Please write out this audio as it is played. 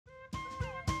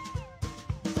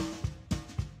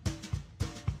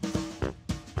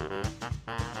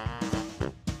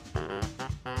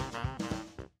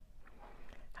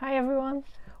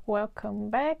Welcome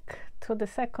back to the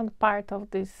second part of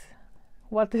this,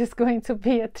 what is going to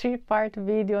be a 3-part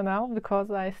video now, because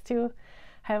I still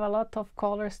have a lot of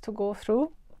colors to go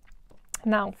through.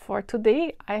 Now for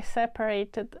today I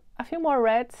separated a few more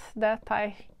reds that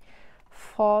I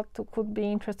thought could be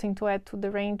interesting to add to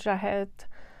the range I had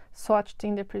swatched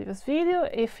in the previous video.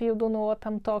 If you don't know what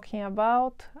I'm talking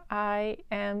about, I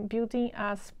am building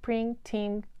a spring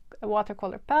themed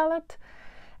watercolor palette,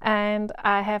 and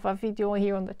I have a video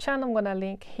here on the channel. I'm gonna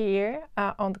link here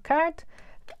on the card,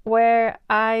 where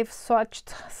I've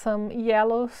swatched some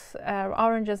yellows,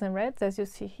 oranges and reds, as you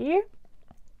see here.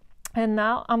 And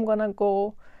now I'm gonna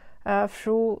go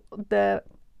through the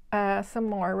some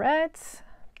more reds,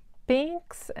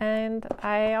 pinks, and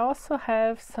I also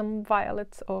have some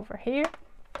violets over here.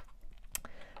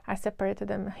 I separated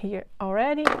them here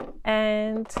already,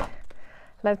 and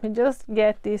let me just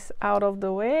get this out of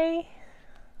the way.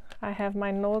 I have my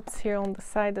notes here on the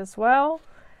side as well.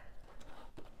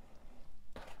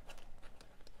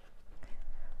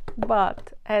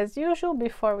 But as usual,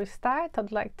 before we start,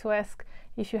 I'd like to ask,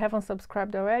 if you haven't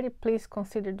subscribed already, please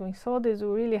consider doing so. This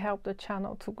will really help the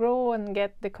channel to grow and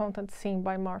get the content seen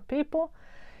by more people.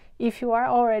 If you are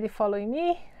already following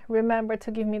me, remember to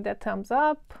give me that thumbs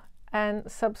up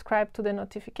and subscribe to the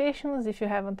notifications if you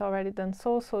haven't already done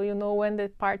so, so you know when the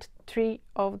part 3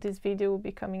 of this video will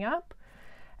be coming up.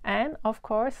 And of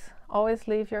course, always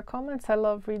leave your comments. I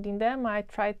love reading them. I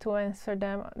try to answer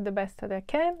them the best that I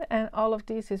can, and all of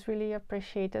this is really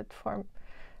appreciated for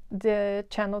the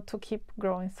channel to keep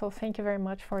growing. So thank you very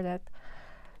much for that.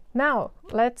 Now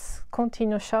let's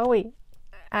continue, shall we?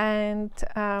 And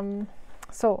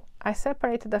so I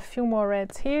separated a few more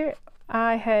reds here.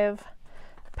 I have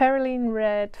Perylene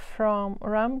Red from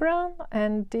Rembrandt,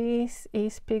 and this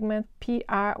is pigment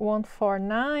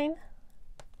PR149.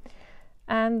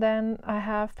 And then I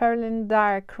have Perylene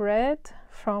Dark Red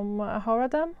from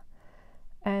Horadam,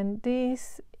 and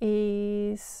this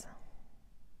is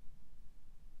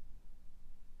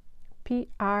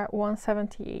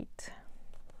PR178.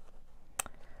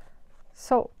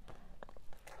 So,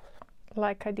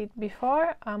 like I did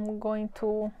before, I'm going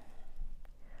to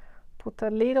put a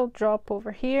little drop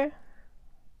over here.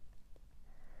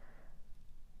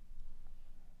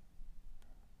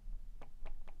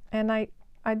 And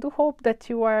I do hope that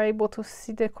you are able to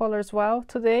see the colors well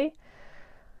today.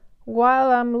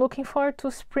 While I'm looking forward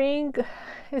to spring,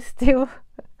 still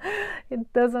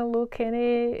it doesn't look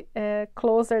any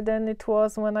closer than it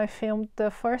was when I filmed the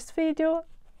first video.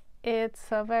 It's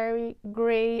a very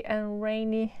gray and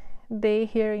rainy day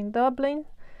here in Dublin,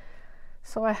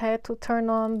 so I had to turn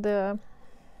on the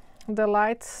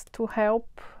lights to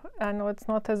help. I know it's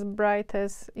not as bright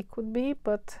as it could be,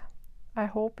 but I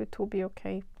hope it will be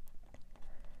okay.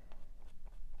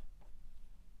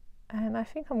 And I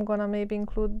think I'm gonna maybe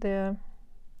include the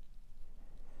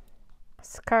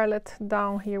scarlet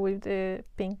down here with the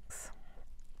pinks.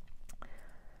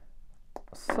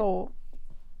 So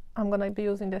I'm gonna be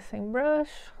using the same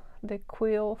brush, the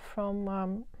quill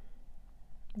from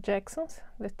Jackson's,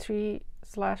 the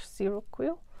 3/0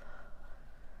 quill.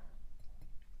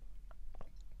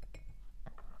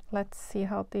 Let's see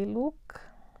how they look.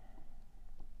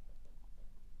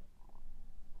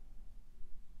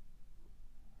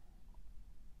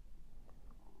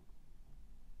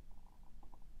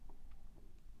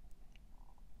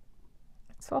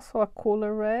 It's also a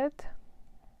cooler red,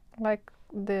 like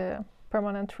the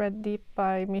Permanent Red Deep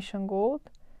by Mission Gold.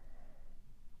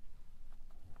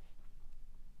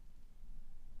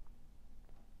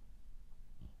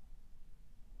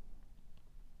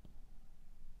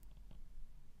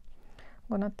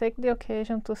 I'm gonna take the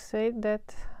occasion to say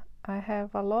that I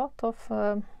have a lot of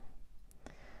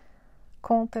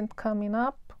content coming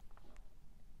up.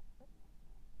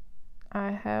 I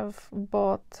have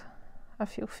bought a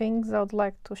few things I would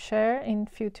like to share in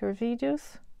future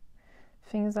videos,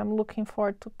 things I'm looking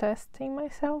forward to testing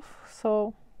myself.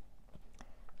 So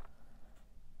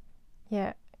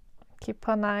yeah, keep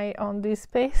an eye on this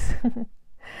space.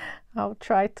 I'll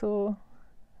try to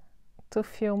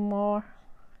film more.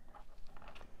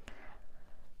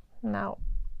 Now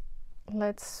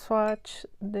let's swatch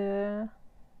the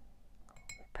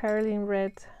Perylene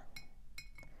Red.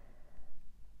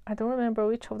 I don't remember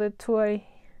which of the two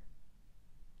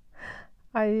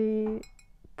I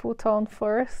put on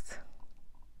first.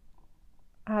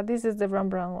 This is the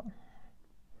Rembrandt one.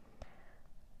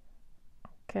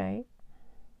 Okay.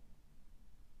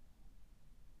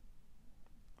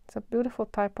 It's a beautiful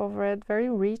type of red, very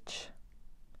rich,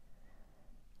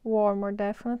 warmer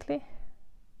definitely.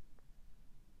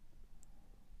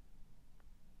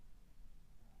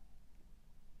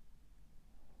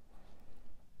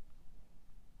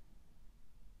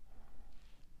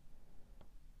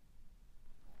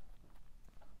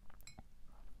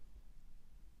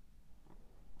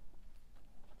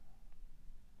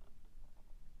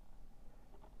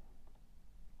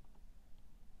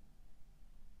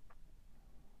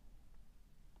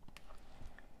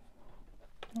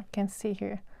 You can see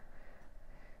here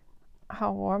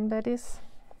how warm that is.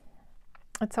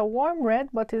 It's a warm red,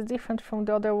 but it's different from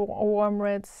the other warm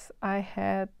reds I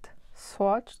had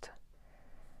swatched,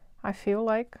 I feel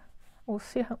like. We'll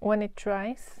see when it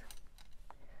dries.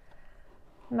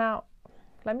 Now,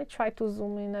 let me try to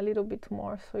zoom in a little bit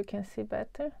more so you can see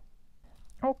better.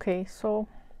 Okay, so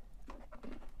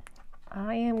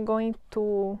I am going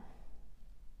to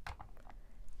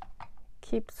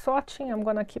keep swatching. I'm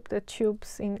gonna keep the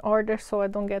tubes in order so I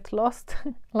don't get lost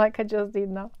like I just did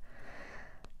now.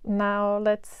 Now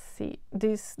let's see,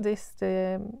 this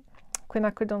the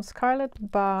Quinacridone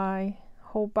Scarlet by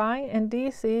Holbein, and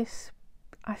this is,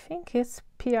 I think it's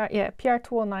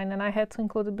PR209, and I had to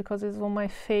include it because it's one of my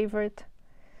favorite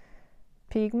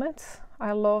pigments.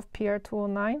 I love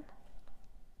PR209,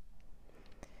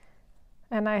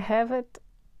 and I have it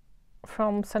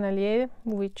from Sennelier,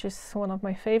 which is one of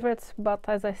my favorites, but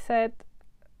as I said,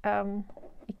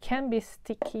 it can be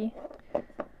sticky,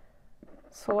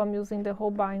 so I'm using the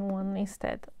Holbein one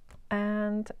instead.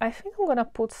 And I think I'm gonna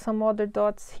put some other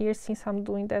dots here since I'm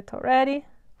doing that already.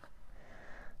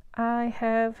 I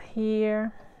have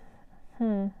here,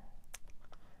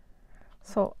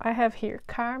 so I have here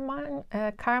Carmine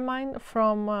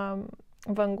from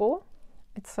Van Gogh.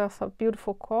 It's also a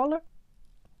beautiful color,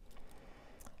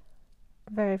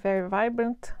 very, very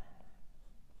vibrant.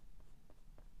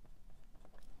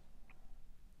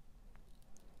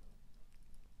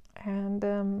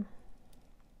 And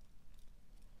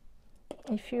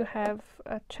if you have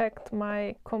checked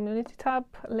my community tab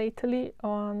lately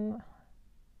on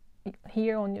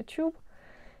here on YouTube,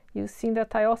 you've seen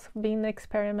that I also been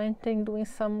experimenting doing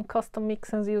some custom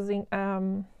mixes using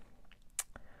Van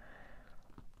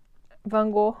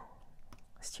Gogh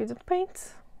student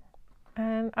paints,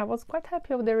 and I was quite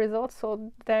happy with the results,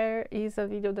 so there is a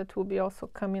video that will be also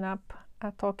coming up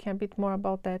talking a bit more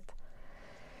about that.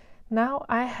 Now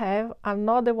I have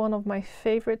another one of my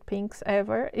favorite pinks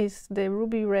ever, is the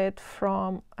Ruby Red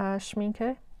from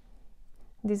Schmincke.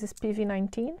 This is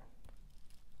PV19.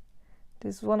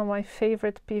 This is one of my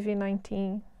favorite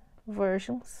PV19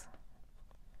 versions.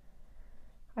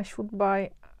 I should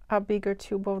buy a bigger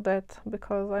tube of that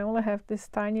because I only have this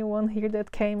tiny one here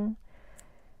that came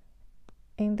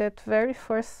in that very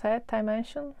first set I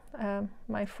mentioned.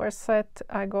 My first set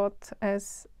I got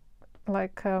as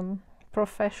like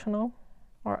professional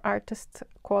or artist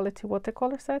quality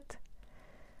watercolor set,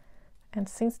 and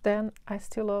since then I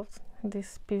still love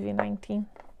this PV19.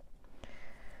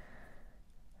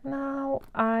 Now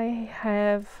I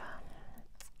have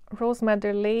Rose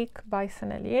Madder Lake by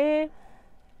Sennelier.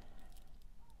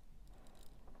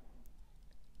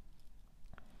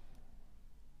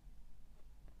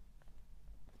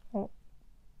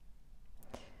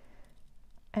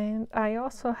 And I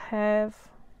also have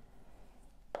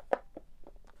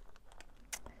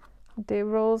the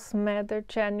Rose Madder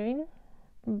Genuine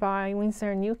by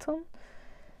Winsor Newton.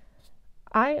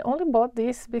 I only bought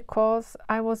this because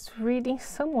I was reading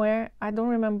somewhere, I don't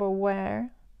remember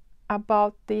where,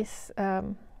 about this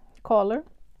color,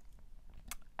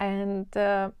 and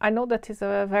I know that is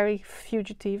a very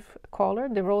fugitive color,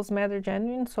 the Rose Madder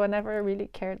Genuine, so I never really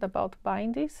cared about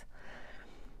buying this.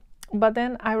 But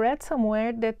then I read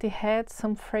somewhere that it had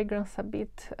some fragrance a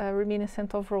bit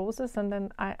reminiscent of roses, and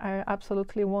then I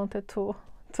absolutely wanted to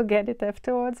get it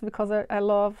afterwards because I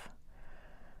love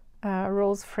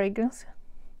rose fragrance.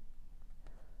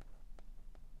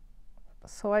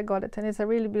 So I got it, and it's a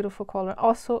really beautiful color.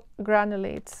 Also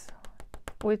granulates,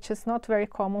 which is not very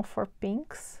common for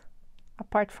pinks.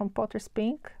 Apart from Potter's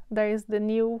Pink, there is the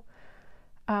new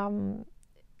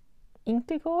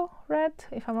Indigo Red,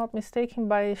 if I'm not mistaken,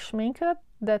 by Schmincke,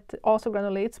 that also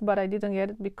granulates, but I didn't get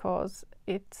it because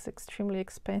it's extremely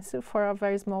expensive for a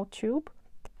very small tube.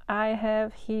 I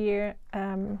have here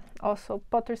also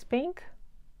Potter's Pink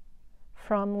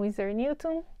from Winsor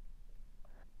Newton.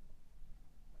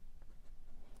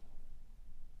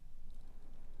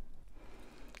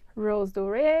 Rose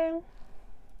Doré.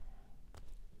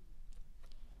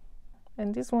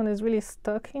 And this one is really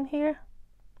stuck in here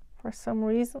for some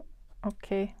reason.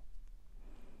 Okay.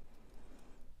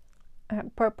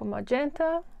 Purple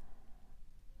Magenta.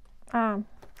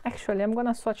 Actually, I'm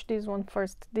gonna swatch this one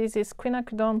first. This is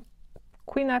Quinacridone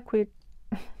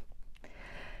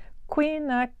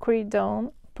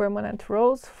Permanent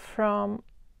Rose from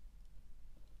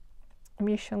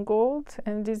Mission Gold,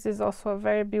 and this is also a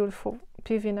very beautiful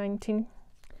PV19.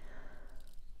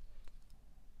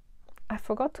 I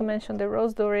forgot to mention the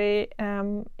Rose Doré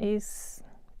is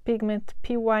pigment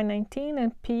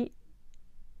PY19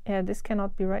 and this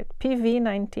cannot be right,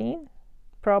 PV19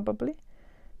 probably,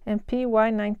 and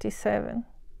PY97.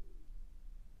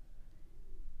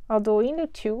 Although in the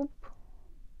tube,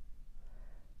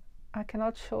 I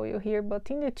cannot show you here, but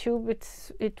in the tube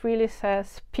it really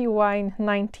says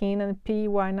PY19 and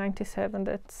PY97.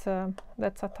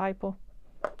 That's a typo.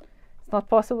 It's not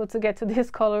possible to get to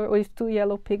this color with 2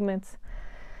 yellow pigments.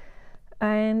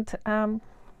 And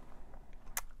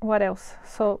what else?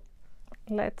 So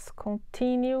let's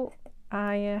continue.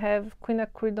 I have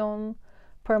quinacridone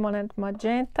permanent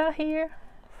magenta here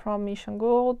from Mission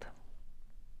Gold.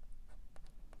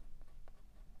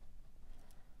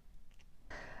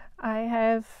 I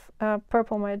have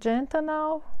purple magenta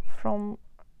now from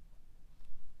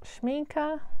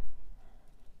Schminke,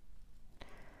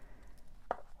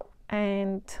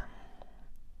 and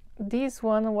this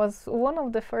one was one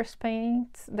of the first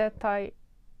paints that I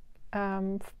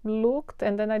looked,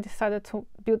 and then I decided to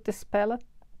build this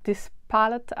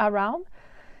palette around.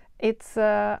 It's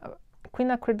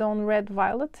quinacridone red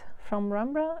violet from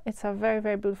Rembrandt. It's a very,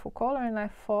 very beautiful color, and I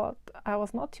thought I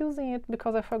was not using it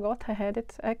because I forgot I had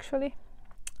it actually,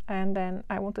 and then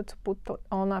I wanted to put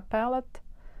on a palette,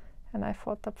 and I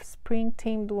thought a spring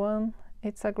themed one,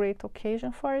 it's a great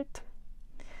occasion for it.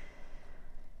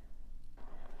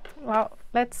 Well,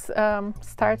 let's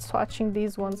start swatching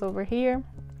these ones over here.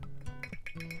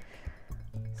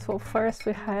 So first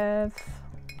we have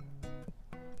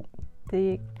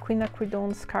the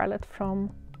quinacridone scarlet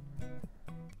from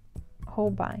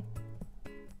Holbein.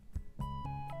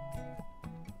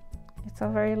 It's a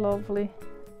very lovely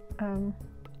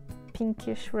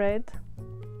pinkish red.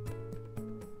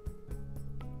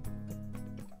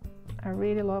 I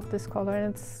really love this color,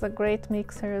 and it's a great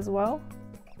mixer as well.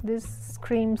 This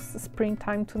screams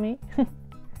springtime to me.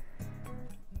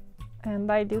 And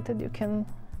diluted, you can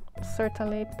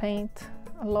certainly paint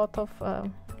a lot of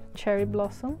cherry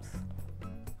blossoms.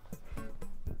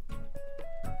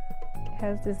 It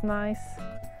has this nice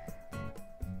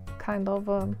kind of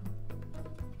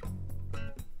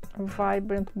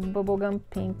vibrant bubblegum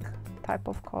pink type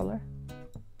of color.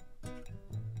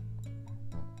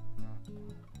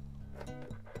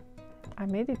 I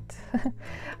made it.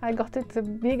 I got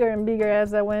it bigger and bigger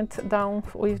as I went down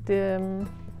with the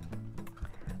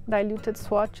diluted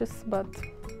swatches, but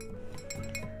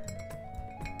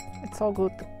it's all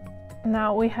good.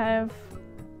 Now we have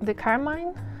the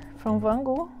Carmine from Van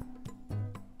Gogh,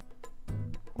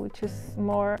 which is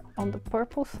more on the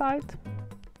purple side.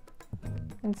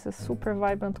 It's a super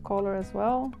vibrant color as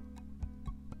well.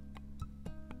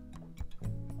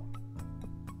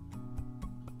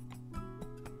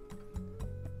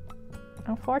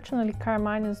 Unfortunately,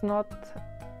 Carmine is not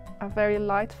a very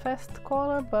light fast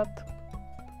color, but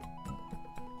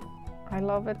I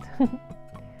love it.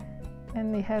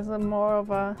 And it has a more of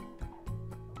a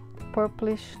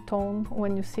purplish tone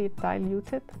when you see it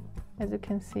diluted, as you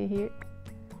can see here.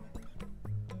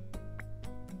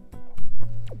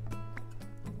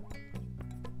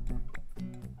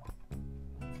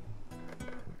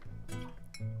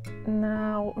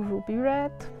 Now Ruby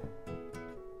Red.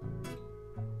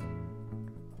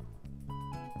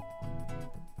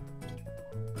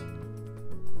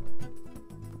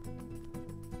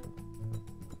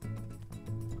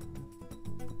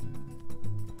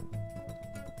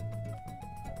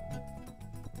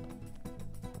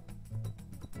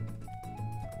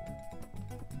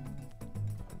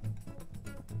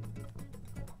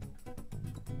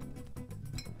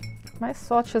 My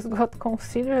swatches got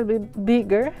considerably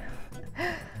bigger.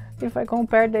 If I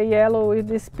compare the yellow with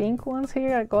these pink ones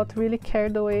here, I got really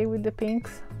carried away with the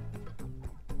pinks.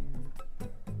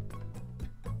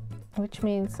 Which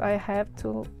means I have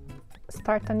to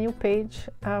start a new page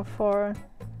for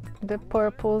the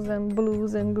purples and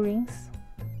blues and greens.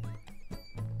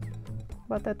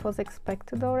 But that was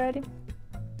expected already.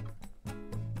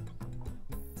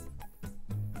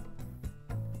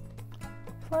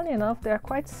 Funny enough, they are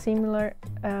quite similar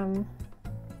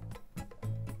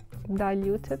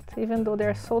diluted, even though they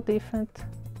are so different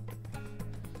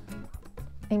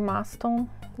in mass tone.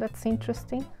 That's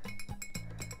interesting.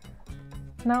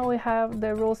 Now we have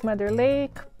the Rose Madder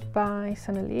Lake by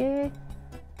Sennelier.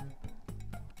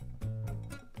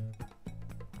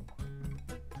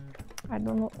 I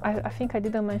don't know, I think I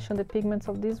didn't mention the pigments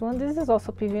of this one. This is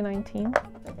also PV19.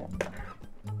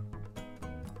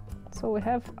 So we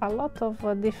have a lot of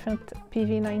different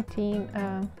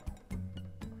PV19,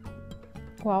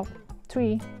 well,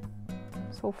 3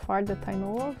 so far that I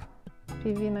know of,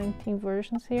 PV19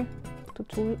 versions here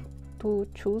to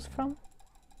choose from.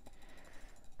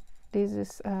 This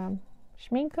is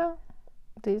Schminke,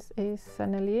 this is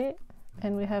Sennelier,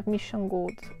 and we have Mission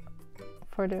Gold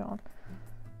further on.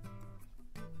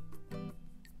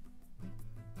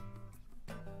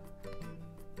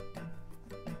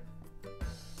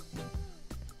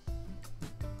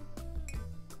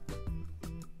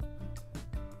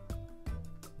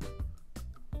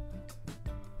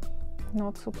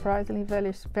 Not surprisingly,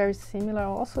 very similar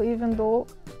also, even though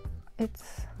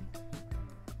it's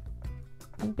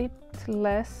a bit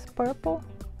less purple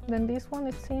than this one,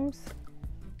 it seems.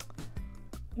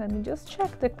 Let me just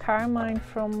check the carmine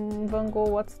from Van Gogh.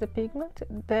 What's the pigment?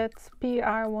 That's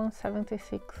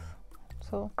PR176.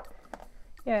 So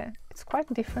yeah, it's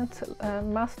quite different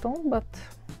mass tone, but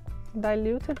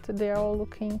diluted, they are all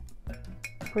looking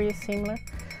pretty similar.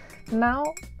 Now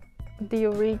the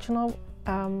original,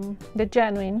 the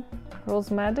genuine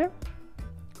Rose Madder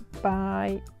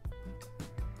by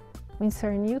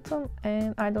Winsor & Newton,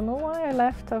 and I don't know why I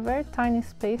left a very tiny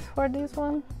space for this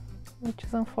one, which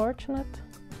is unfortunate.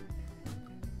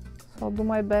 So I'll do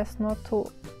my best not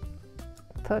to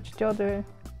touch the other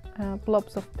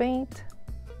blobs of paint,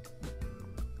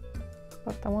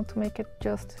 but I want to make it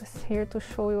justice here to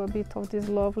show you a bit of this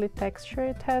lovely texture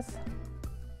it has.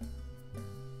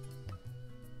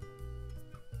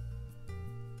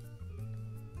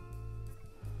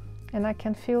 And I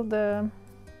can feel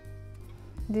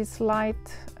this light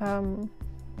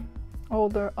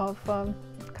odor of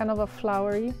kind of a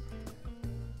flowery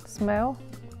smell.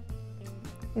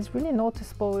 It's really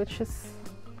noticeable, which is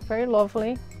very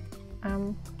lovely.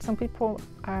 Some people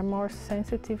are more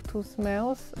sensitive to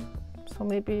smells, so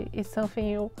maybe it's something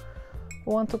you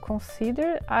want to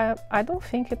consider. I don't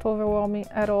think it overwhelms me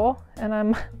at all, and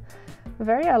I'm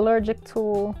very allergic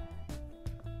to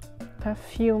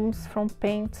fumes from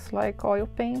paints like oil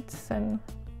paints and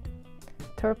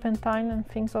turpentine and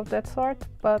things of that sort,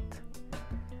 but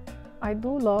I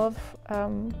do love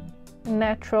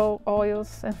natural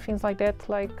oils and things like that,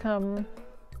 like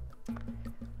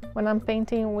when I'm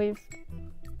painting with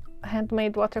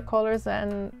handmade watercolors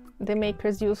and the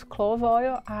makers use clove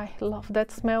oil. I love that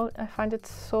smell. I find it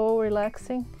so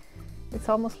relaxing. It's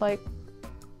almost like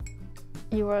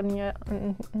you are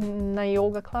in a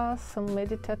yoga class, some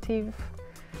meditative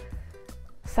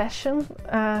session.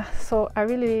 So I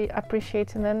really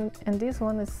appreciate it, and this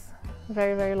one is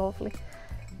very, very lovely.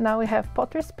 Now we have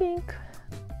Potter's Pink,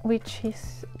 which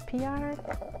is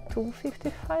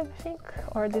PR255, I think,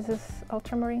 or this is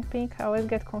Ultramarine Pink. I always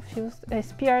get confused.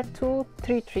 It's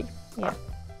PR233, yeah.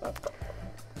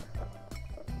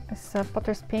 It's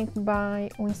Potter's Pink by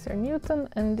Winsor & Newton,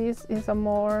 and this is a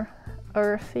more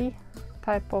earthy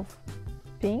type of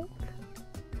pink,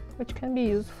 which can be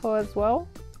useful as well,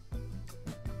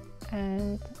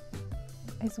 and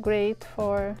it's great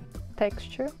for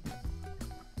texture.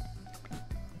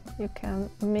 You can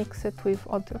mix it with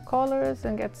other colors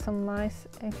and get some nice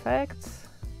effects.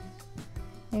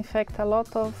 In fact, a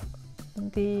lot of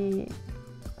the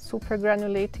super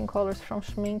granulating colors from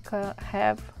Schmincke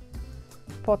have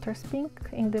Potter's Pink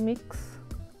in the mix.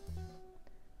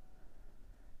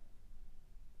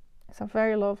 It's a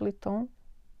very lovely tone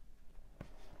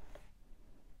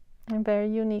and very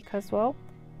unique as well.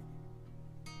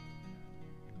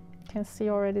 You can see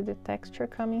already the texture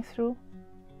coming through.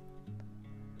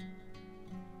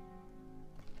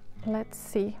 Let's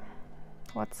see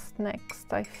what's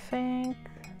next. I think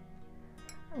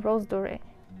Rose Dorée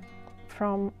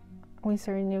from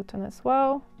Winsor & Newton as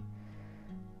well.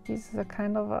 This is a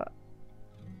kind of a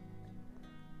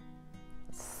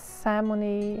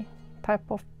salmon-y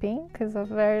type of pink. It's a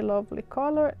very lovely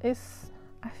color.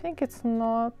 I think it's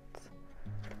not,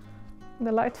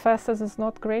 the light fastness is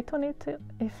not great on it,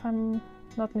 if I'm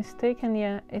not mistaken.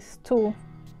 Yeah, it's 2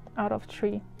 out of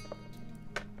 3.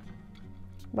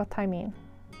 But I mean,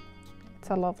 it's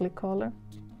a lovely color.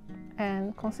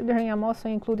 And considering I'm also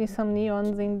including some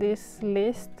neons in this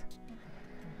list,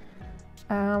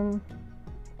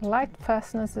 light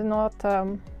fastness is not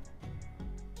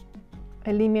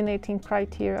eliminating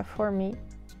criteria for me.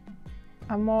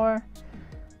 I'm more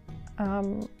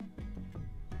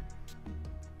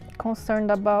concerned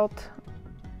about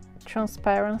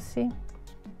transparency,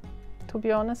 to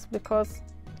be honest, because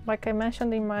like I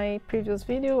mentioned in my previous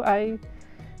video,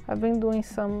 I've been doing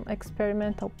some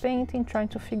experimental painting, trying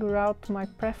to figure out my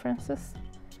preferences,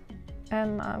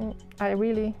 and I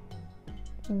really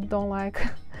don't like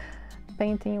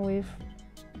painting with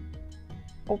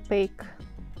opaque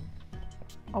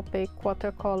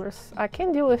watercolors. I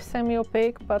can deal with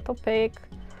semi-opaque, but opaque,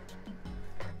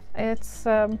 it's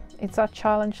a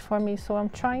challenge for me, so I'm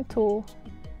trying to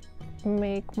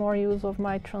make more use of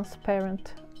my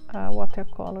transparent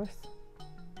watercolors.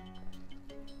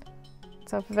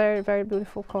 It's a very, very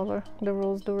beautiful color, the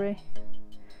Rose Dorée.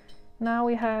 Now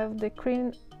we have the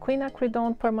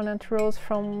Quinacridone Permanent Rose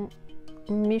from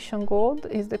Mission Gold.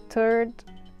 Is the third,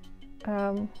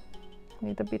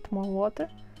 need a bit more water.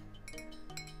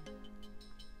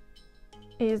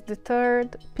 Is the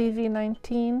third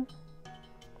PV19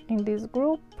 in this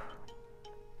group.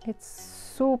 It's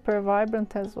super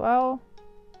vibrant as well.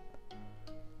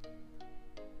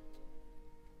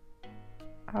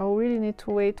 I really need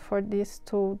to wait for this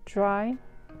to dry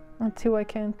until I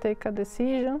can take a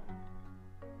decision.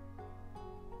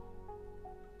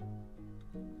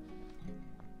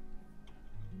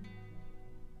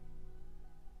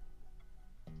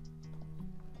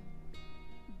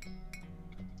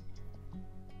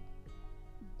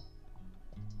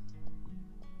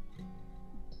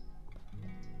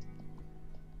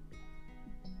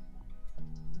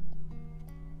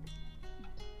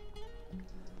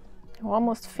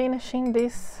 Almost finishing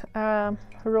this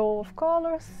row of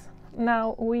colors.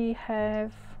 Now we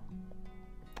have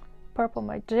purple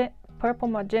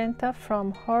magenta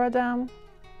from Horadam.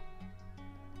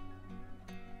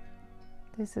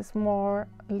 This is more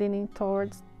leaning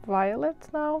towards violet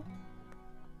now,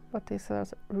 but this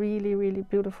is a really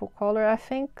beautiful color. I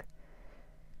think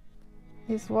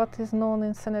is what is known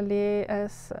in Sennelier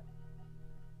as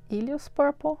Ilios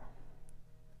purple.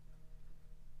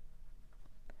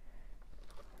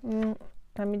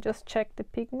 Let me just check the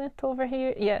pigment over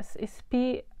here. Yes, it's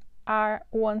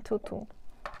PR122.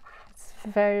 It's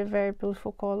very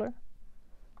beautiful color.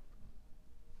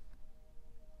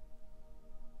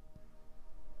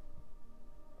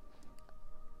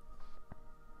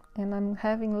 And I'm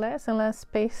having less and less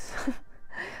space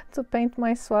to paint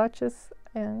my swatches,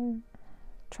 and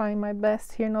trying my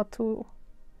best here not to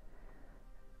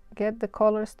get the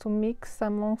colors to mix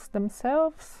amongst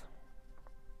themselves.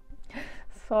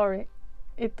 Sorry,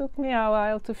 it took me a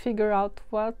while to figure out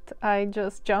what I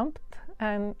just jumped,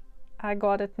 and I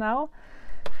got it now.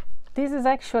 This is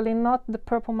actually not the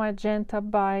purple magenta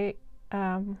by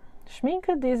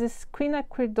Schminke. This is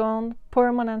Quinacridone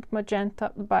Permanent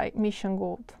Magenta by Mission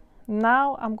Gold.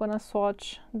 Now I'm gonna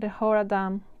swatch the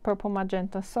Horadam purple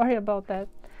magenta. Sorry about that,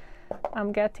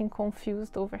 I'm getting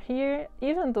confused over here.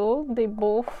 Even though they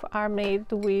both are made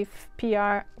with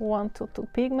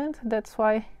PR122 pigment, that's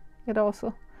why it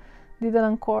also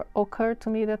didn't occur to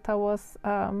me that I was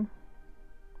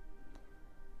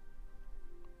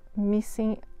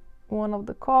missing one of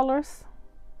the colors.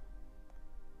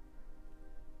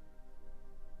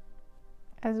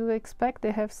 As you expect, they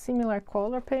have similar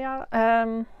color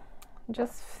payout.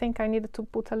 Just think I needed to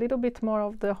put a little bit more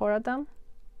of the Horadam.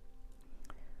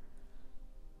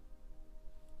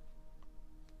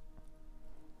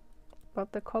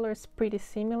 But the color is pretty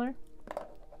similar.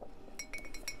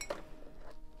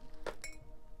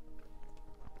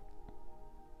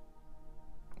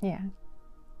 Yeah.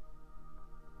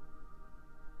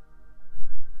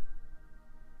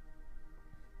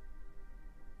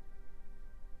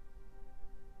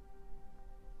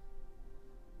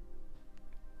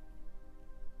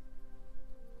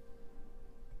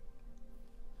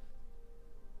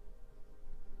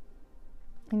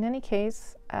 In any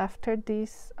case, after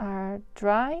these are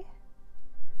dry,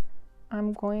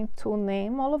 I'm going to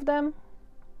name all of them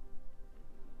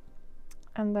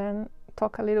and then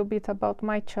talk a little bit about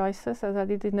my choices as I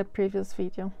did in the previous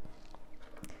video.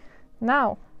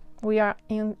 Now we are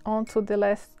on to the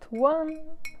last one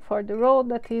for the road,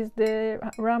 that is the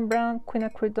Rembrandt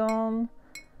Quinacridone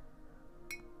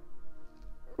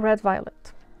Red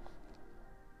Violet.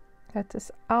 That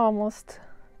is almost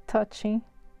touching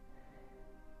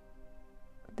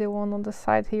the one on the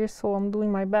side here, so I'm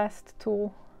doing my best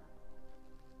to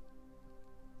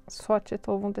swatch it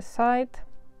over the side.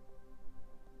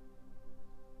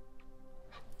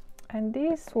 And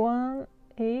this one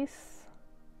is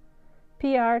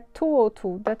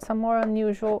PR202. That's a more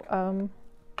unusual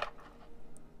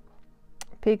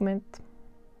pigment,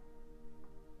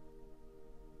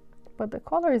 but the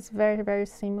color is very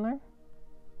similar.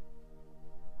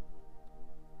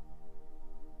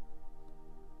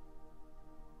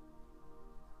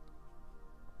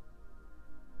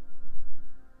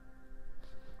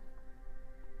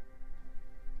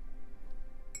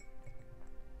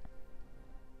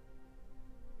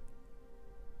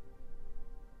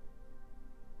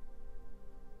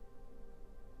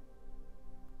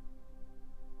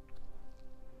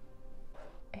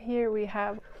 Here we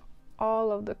have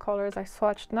all of the colors I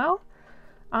swatched. Now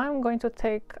I'm going to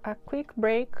take a quick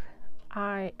break.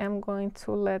 I am going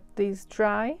to let these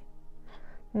dry,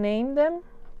 name them,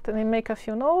 then make a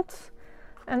few notes,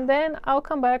 and then I'll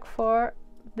come back for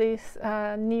these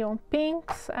neon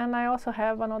pinks, and I also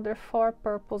have another 4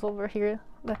 purples over here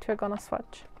that we're gonna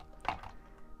swatch.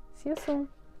 See you soon.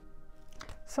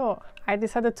 So I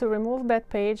decided to remove that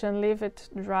page and leave it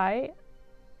dry.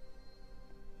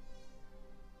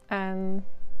 And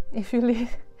if you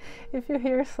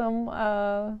hear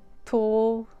some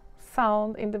tool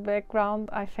sound in the background,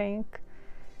 I think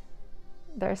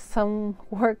There's some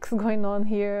works going on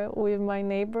here with my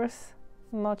neighbors.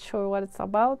 Not sure what it's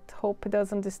about. Hope it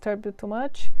doesn't disturb you too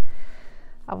much.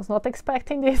 I was not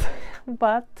expecting this,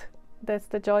 but that's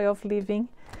the joy of living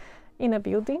in a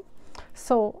building.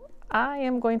 So I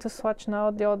am going to swatch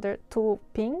now the other two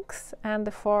pinks and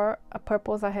the four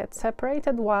purples I had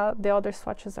separated while the other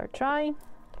swatches are drying.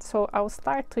 So I'll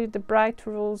start with the Bright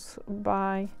Rose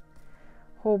by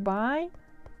Holbein.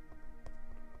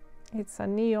 It's a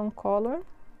neon color,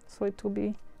 so it will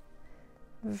be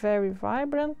very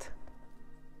vibrant.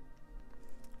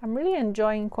 I'm really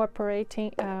enjoying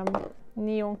incorporating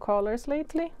neon colors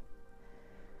lately.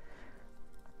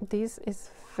 This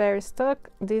is very stuck.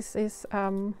 This is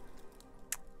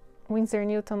Winsor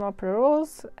Newton Opera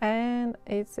Rose, and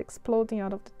it's exploding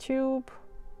out of the tube.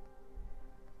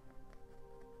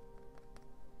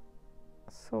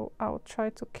 So I'll try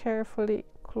to carefully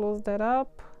close that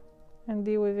up and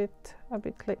deal with it a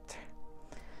bit later.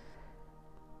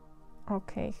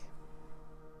 Okay.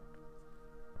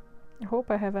 I hope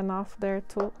I have enough there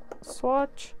to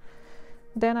swatch.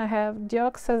 Then I have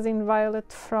Dioxazine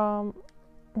Violet from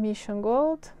Mission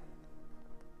Gold.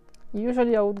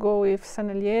 Usually I would go with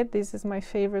Sennelier. This is my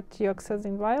favorite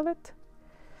Dioxazine Violet.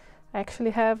 I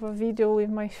actually have a video with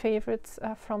my favorites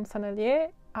from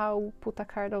Sennelier. I'll put a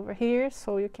card over here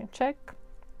so you can check.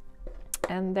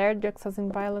 And their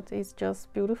Dioxazine Violet is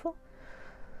just beautiful.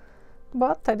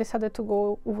 But I decided to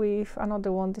go with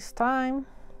another one this time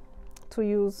to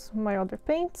use my other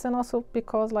paints, and also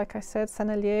because, like I said,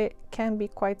 Sennelier can be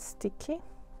quite sticky.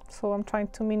 So I'm trying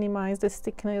to minimize the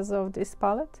stickiness of this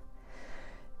palette.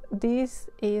 This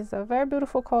is a very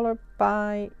beautiful color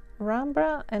by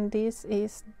Rambra, and this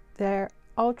is their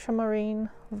Ultramarine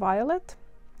Violet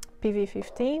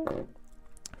PV15.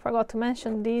 Forgot to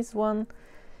mention this one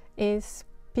is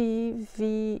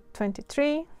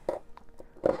PV23.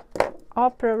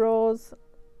 Opera Rose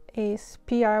is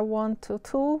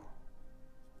PR122.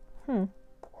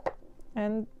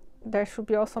 And there should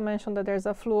be also mentioned that there's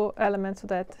a fluo element to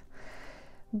that.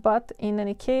 But in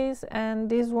any case, and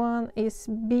this one is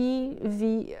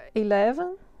BV11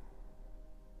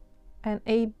 and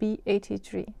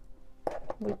AB83,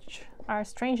 which are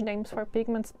strange names for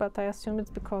pigments, but I assume it's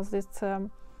because it's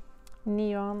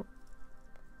neon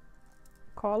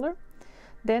color.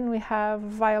 Then we have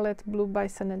Violet Blue by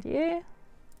Sennelier,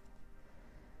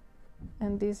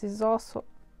 and this is also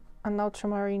an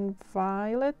ultramarine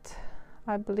violet,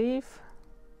 I believe.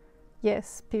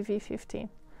 Yes, PV15.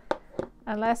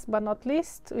 And last but not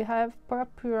least, we have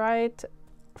Purpurite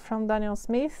from Daniel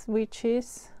Smith, which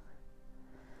is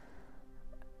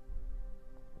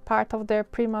part of their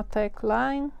Primatech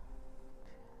line,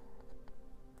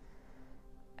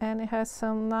 and it has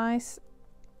some nice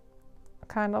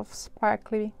kind of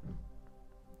sparkly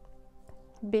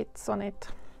bits on it.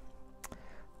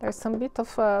 There's some bit of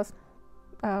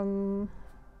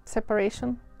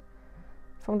separation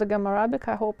from the Gamma Arabic.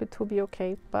 I hope it will be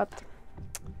okay, but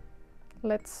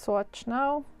let's swatch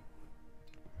now.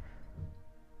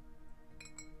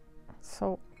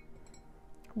 So,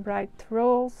 Bright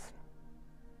Rose,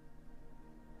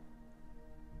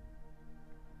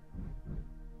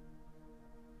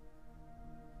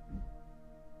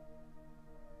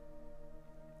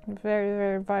 very,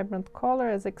 very vibrant color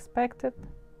as expected.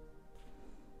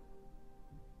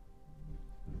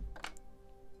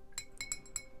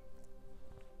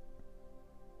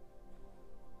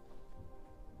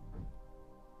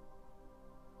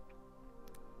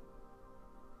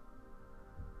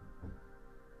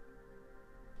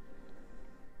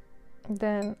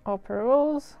 Then Opera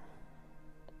Rose,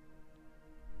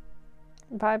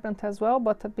 vibrant as well,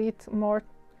 but a bit more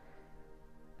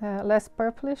less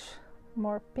purplish,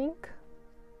 more pink.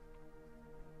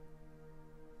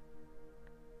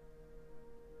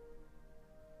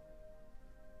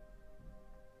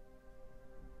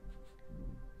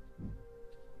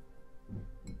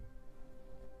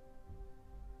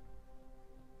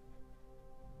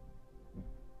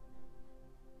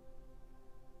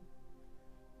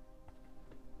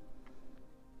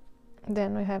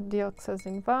 Then we have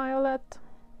Dioxazine Violet.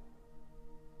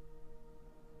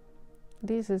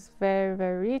 This is very,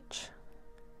 very rich.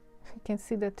 You can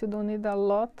see that you don't need a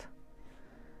lot.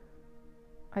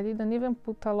 I didn't even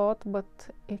put a lot, but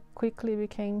it quickly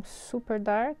became super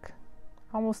dark,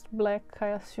 almost black, I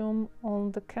assume,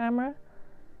 on the camera.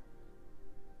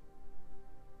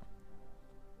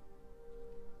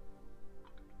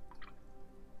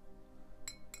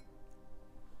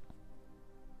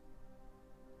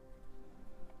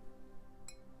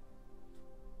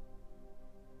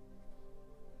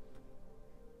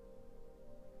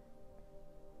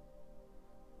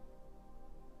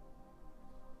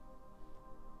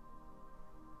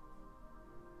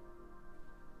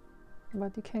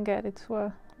 but you can get it to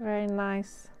a very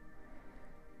nice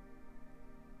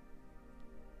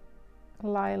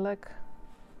lilac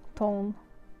tone.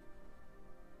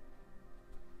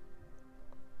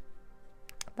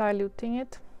 Diluting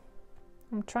it.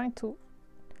 I'm trying to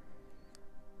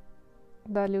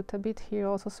dilute a bit here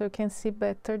also so you can see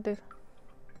better the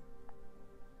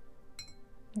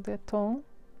tone.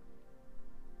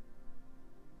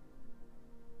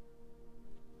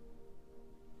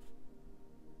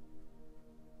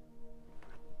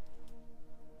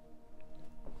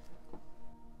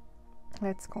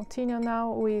 Let's continue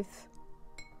now with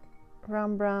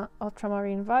Rembrandt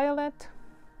Ultramarine Violet.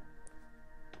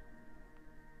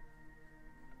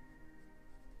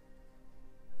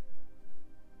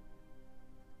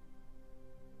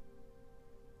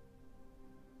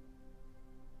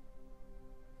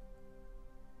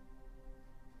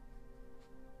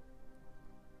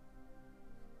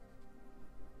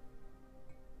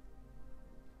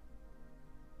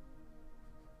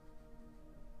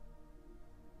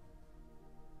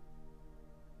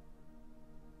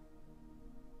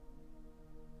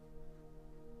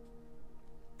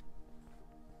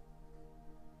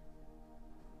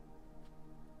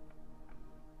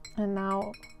 And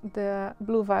now the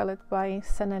Blue Violet by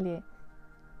Sennelier.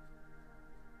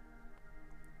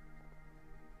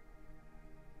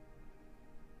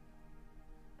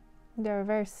 They are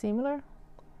very similar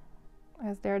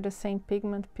as they are the same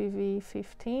pigment,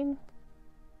 PV15.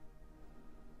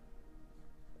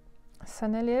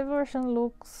 Sennelier version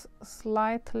looks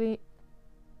slightly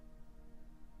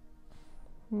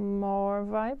more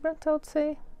vibrant, I would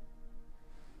say.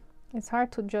 It's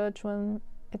hard to judge when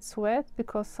it's wet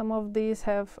because some of these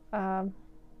have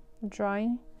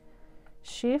drying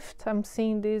shift. I'm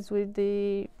seeing this with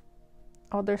the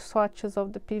other swatches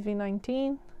of the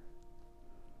PV19.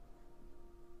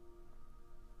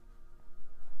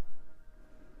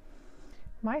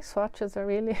 My swatches are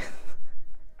really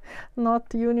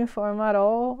not uniform at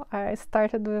all. I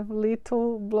started with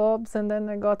little blobs and then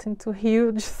I got into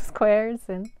huge squares,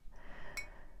 and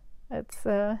it's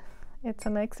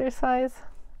an exercise.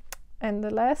 And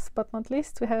the last but not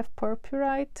least, we have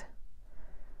Purpurite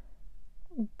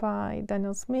by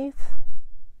Daniel Smith.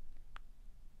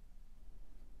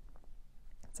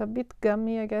 It's a bit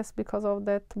gummy, I guess, because of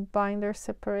that binder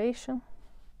separation.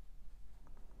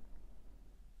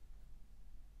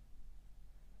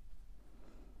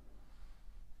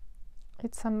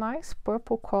 It's a nice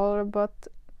purple color, but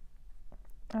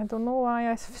I don't know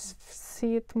why I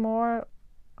see it more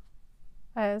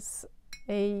as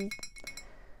a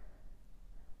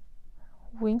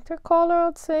winter color,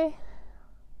 I'd say,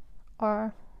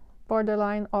 or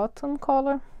borderline autumn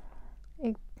color.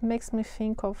 It makes me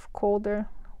think of colder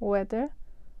weather.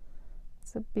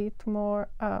 It's a bit more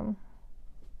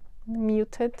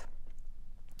muted,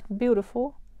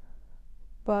 beautiful,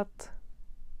 but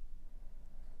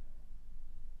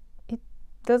it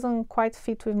doesn't quite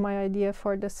fit with my idea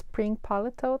for the spring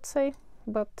palette, I would say.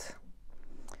 But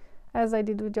as I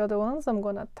did with the other ones, I'm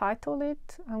gonna title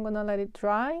it, I'm gonna let it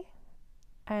dry,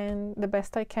 and the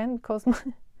best I can, because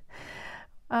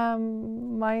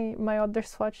my other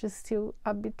swatch is still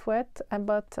a bit wet,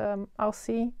 but I'll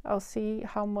see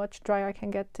how much dry I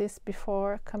can get this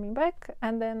before coming back,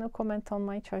 and then I'll comment on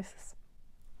my choices.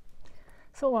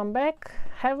 So I'm back.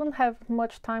 Haven't had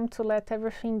much time to let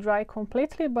everything dry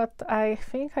completely, but I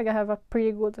think I have a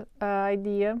pretty good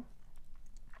idea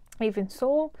even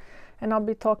so, and I'll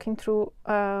be talking through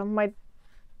my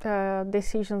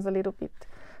decisions a little bit.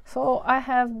 So I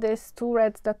have these two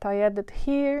reds that I added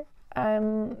here.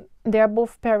 They are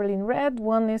both Perylene Red.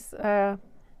 One is the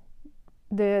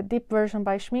deep version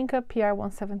by Schmincke,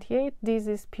 PR178. This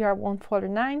is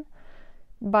PR149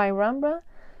 by Rembrandt.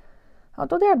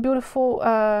 Although they are beautiful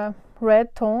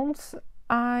red tones,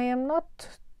 I am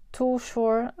not too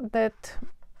sure that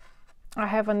I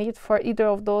have a need for either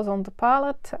of those on the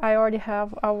palette. I already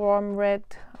have a warm red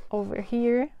over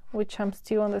here, which I'm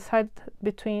still on the side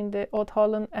between the Haute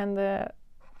Holland and the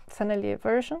Sennelier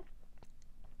version.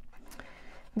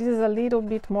 This is a little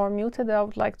bit more muted. I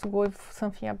would like to go with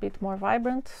something a bit more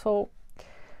vibrant, so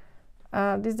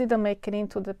this didn't make it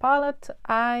into the palette.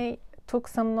 I took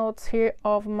some notes here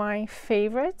of my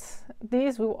favorites.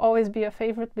 This will always be a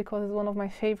favorite because it's one of my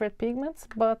favorite pigments,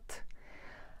 but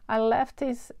I left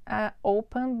this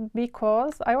open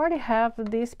because I already have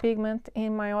this pigment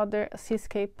in my other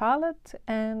Seascape palette,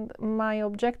 and my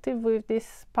objective with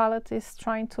this palette is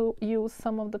trying to use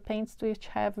some of the paints which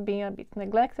have been a bit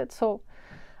neglected. So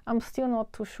I'm still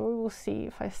not too sure. We'll see.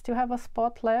 If I still have a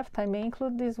spot left, I may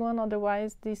include this one.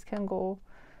 Otherwise, this can go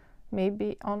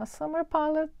maybe on a summer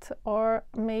palette, or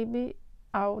maybe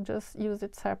I'll just use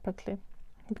it separately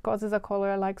because it's a color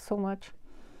I like so much.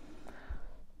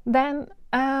 Then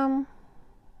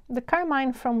the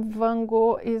Carmine from Van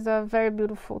Gogh is a very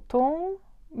beautiful tone,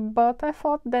 but I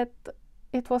thought that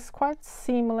it was quite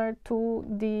similar to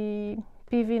the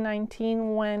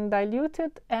PV19 when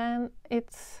diluted, and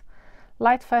its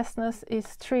light fastness is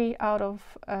 3 out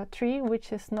of 3,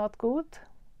 which is not good.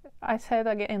 I said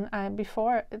again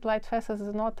before, light fastness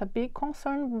is not a big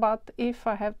concern, but if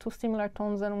I have two similar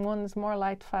tones and one is more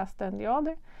light fast than the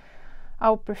other, I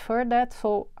would prefer that.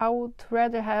 So I would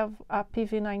rather have a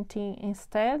PV19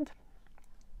 instead.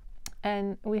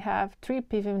 And we have 3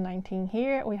 PV19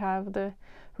 here. We have the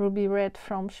Ruby Red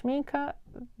from Schmincke,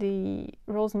 the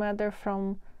Rose Madder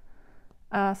from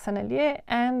Sennelier,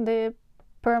 and the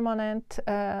permanent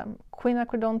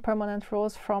Quinacridone Permanent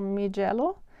Rose from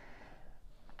Mijello.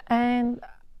 And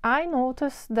I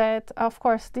noticed that, of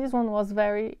course, this one was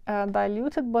very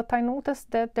diluted, but I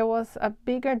noticed that there was a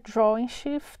bigger drawing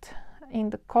shift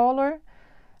in the color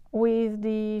with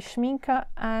the Schmincke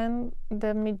and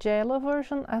the Mijello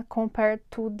version compared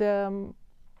to the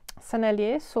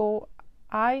Sennelier. So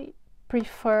I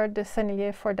prefer the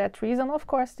Sennelier for that reason. Of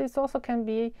course, this also can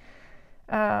be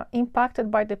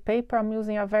impacted by the paper. I'm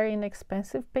using a very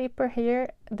inexpensive paper here.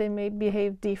 They may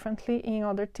behave differently in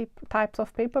other types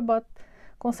of paper, but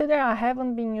consider I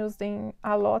haven't been using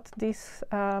a lot this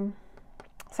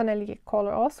Sennelier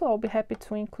color also. I'll be happy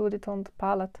to include it on the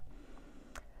palette.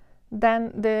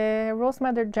 Then the Rose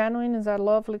Madder Genuine is a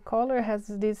lovely color. It has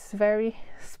this very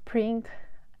spring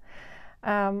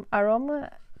aroma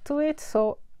to it,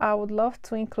 so I would love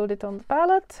to include it on the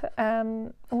palette,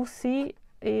 and we'll see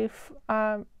if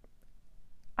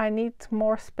I need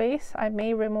more space. I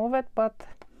may remove it, but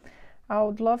I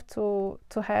would love to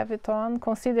have it on,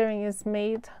 considering it's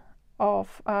made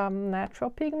of natural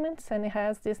pigments and it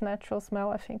has this natural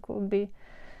smell. I think it would be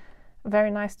very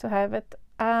nice to have it.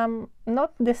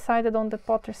 Not decided on the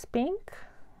Potter's Pink.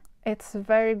 It's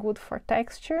very good for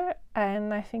texture,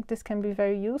 and I think this can be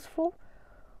very useful,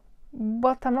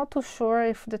 but I'm not too sure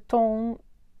if the tone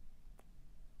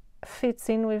fits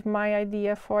in with my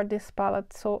idea for this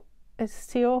palette, so it's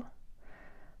still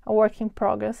a work in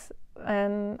progress,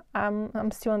 and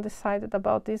I'm still undecided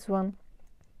about this one.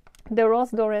 The Rose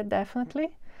Doré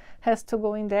definitely has to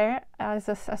go in there. As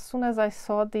soon as I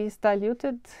saw this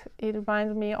diluted, it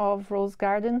reminded me of Rose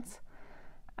Gardens,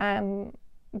 and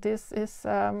this is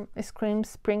screams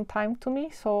springtime to me,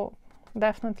 so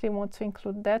definitely want to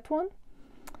include that one.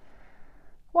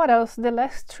 What else? The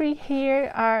last 3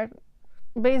 here are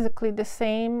basically the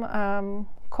same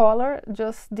color,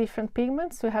 just different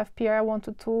pigments. We have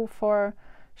PR122 for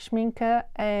Schmincke,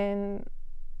 and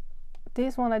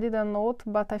this one I didn't note,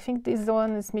 but I think this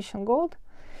one is Mission Gold.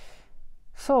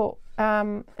 So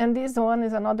and this one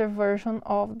is another version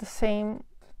of the same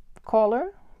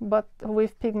color, but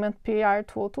with pigment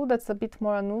PR202. That's a bit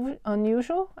more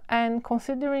unusual, and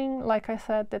considering, like I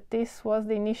said, that this was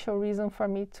the initial reason for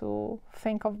me to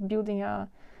think of building a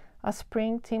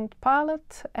spring themed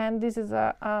palette, and this is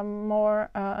a more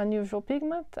unusual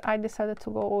pigment, I decided to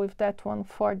go with that one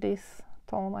for this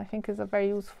tone. I think it's a very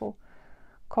useful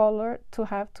color to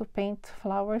have to paint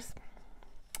flowers.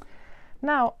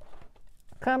 Now,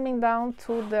 coming down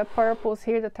to the purples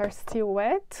here that are still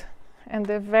wet, and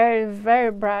the very,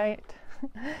 very bright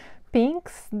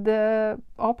pinks. The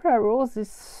Opera Rose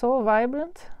is so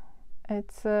vibrant.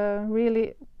 It's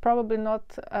really probably not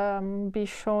be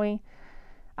showing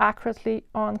accurately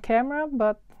on camera,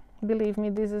 but believe me,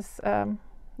 this is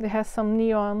it has some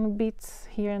neon bits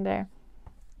here and there.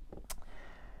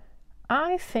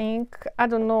 I think, I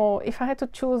don't know, if I had to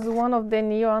choose one of the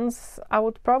neons, I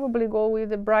would probably go with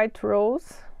the Bright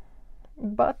Rose,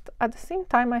 but at the same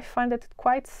time I find that it's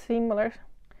quite similar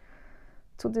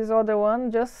to this other one,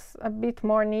 just a bit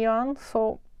more neon,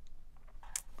 so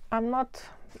I'm not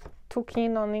too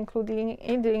keen on including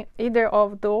either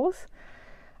of those.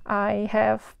 I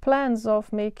have plans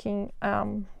of making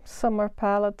summer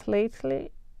palette later,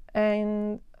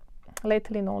 and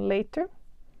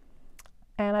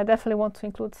I definitely want to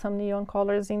include some neon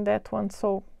colors in that one.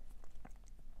 So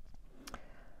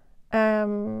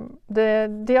the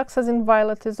Dioxazine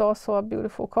Violet is also a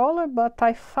beautiful color, but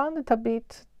I found it a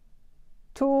bit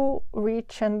too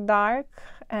rich and dark,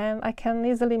 and I can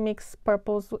easily mix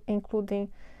purples, including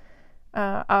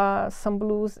some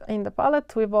blues in the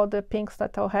palette with all the pinks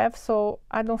that I'll have, so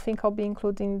I don't think I'll be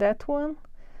including that one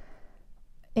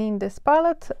in this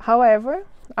palette. However,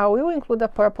 I will include a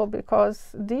purple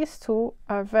because these two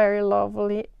are very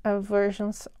lovely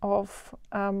versions of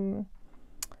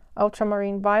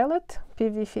Ultramarine Violet,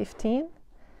 PV15,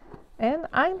 And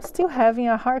I'm still having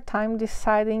a hard time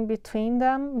deciding between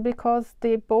them because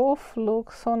they both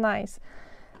look so nice.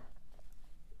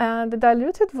 The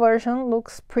diluted version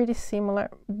looks pretty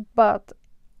similar, but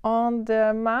on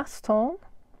the mass tone,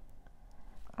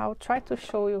 I'll try to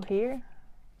show you here,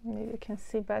 maybe you can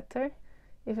see better,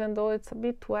 even though it's a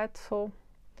bit wet. So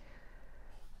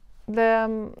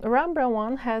the Rembrandt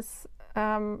one has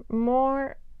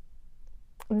more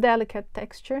delicate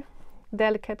texture,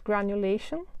 delicate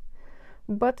granulation,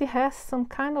 but it has some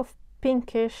kind of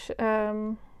pinkish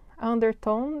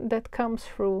undertone that comes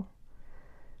through.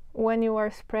 When you are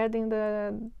spreading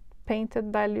the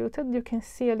painted diluted, you can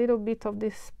see a little bit of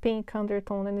this pink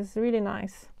undertone, and it's really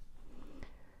nice.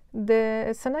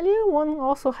 The Sennelier one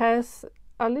also has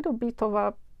a little bit of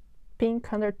a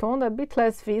pink undertone, a bit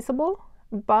less visible,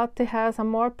 but it has a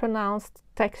more pronounced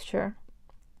texture,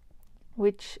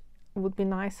 which would be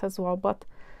nice as well. But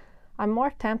I'm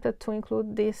more tempted to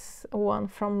include this one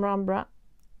from Rembrandt,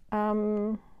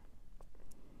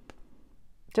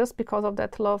 just because of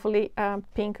that lovely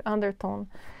pink undertone.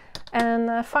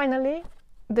 And finally,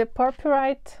 the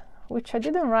Purpurite, which I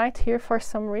didn't write here for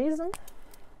some reason.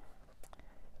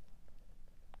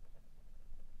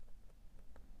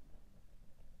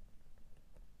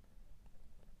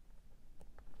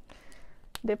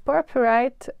 The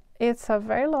Purpurite, it's a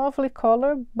very lovely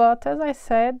color, but as I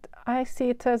said, I see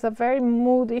it as a very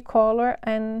moody color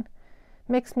and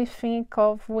makes me think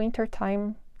of winter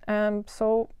time.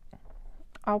 So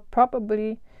I'll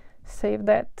probably save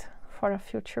that for a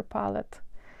future palette.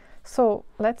 So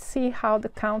let's see how the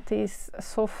count is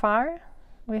so far.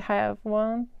 We have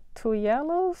 1, 2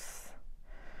 yellows,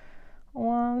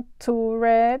 1, 2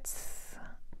 reds,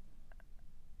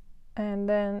 and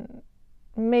then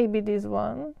maybe this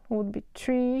one would be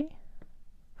 3,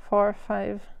 4,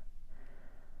 5,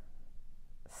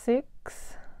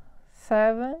 6,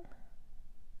 7,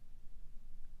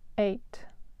 8.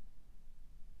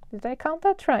 Did I count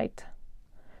that right?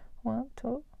 1,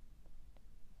 2,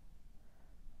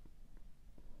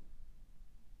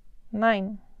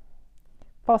 9,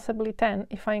 possibly 10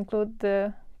 if I include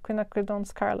the quinacridone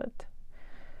scarlet.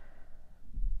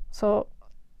 So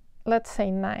let's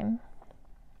say 9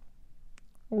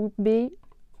 would be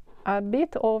a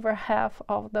bit over half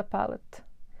of the palette,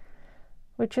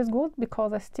 which is good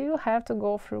because I still have to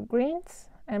go through greens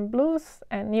and blues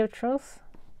and neutrals,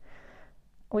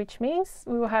 which means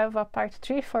we will have a part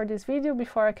 3 for this video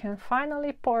before I can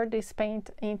finally pour this paint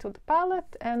into the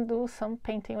palette and do some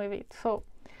painting with it. So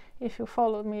if you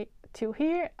followed me till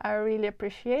here, I really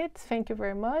appreciate it. Thank you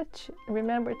very much.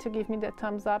 Remember to give me the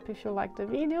thumbs up if you liked the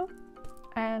video,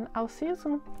 and I'll see you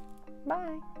soon.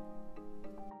 Bye!